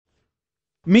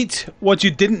Meet what you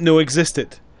didn't know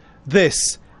existed.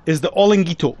 This is the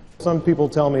Olinguito. Some people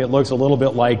tell me it looks a little bit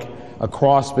like a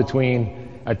cross between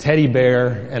a teddy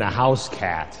bear and a house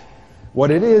cat. What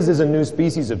it is a new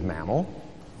species of mammal,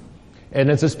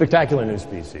 and it's a spectacular new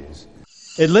species.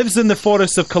 It lives in the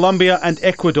forests of Colombia and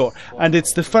Ecuador, and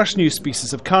it's the first new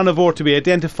species of carnivore to be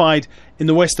identified in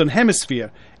the Western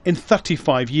Hemisphere in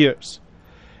 35 years.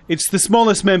 It's the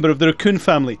smallest member of the raccoon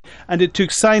family, and it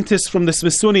took scientists from the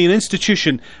Smithsonian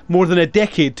Institution more than a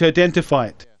decade to identify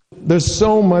it. There's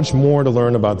so much more to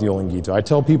learn about the Olinguito. I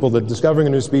tell people that discovering a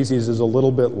new species is a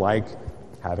little bit like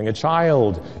having a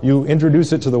child. You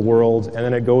introduce it to the world, and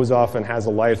then it goes off and has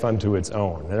a life unto its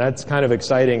own. And that's kind of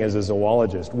exciting as a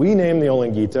zoologist. We name the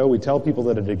Olinguito, we tell people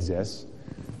that it exists.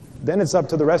 Then it's up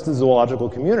to the rest of the zoological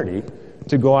community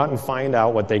to go out and find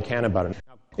out what they can about it.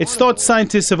 It's thought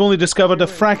scientists have only discovered a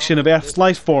fraction of Earth's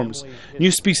life forms.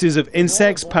 New species of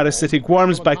insects, parasitic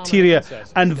worms, bacteria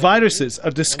and viruses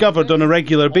are discovered on a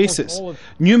regular basis.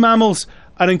 New mammals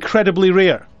are incredibly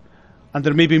rare, and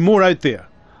there may be more out there,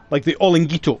 like the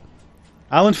Olinguito.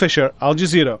 Alan Fisher, Al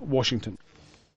Jazeera, Washington.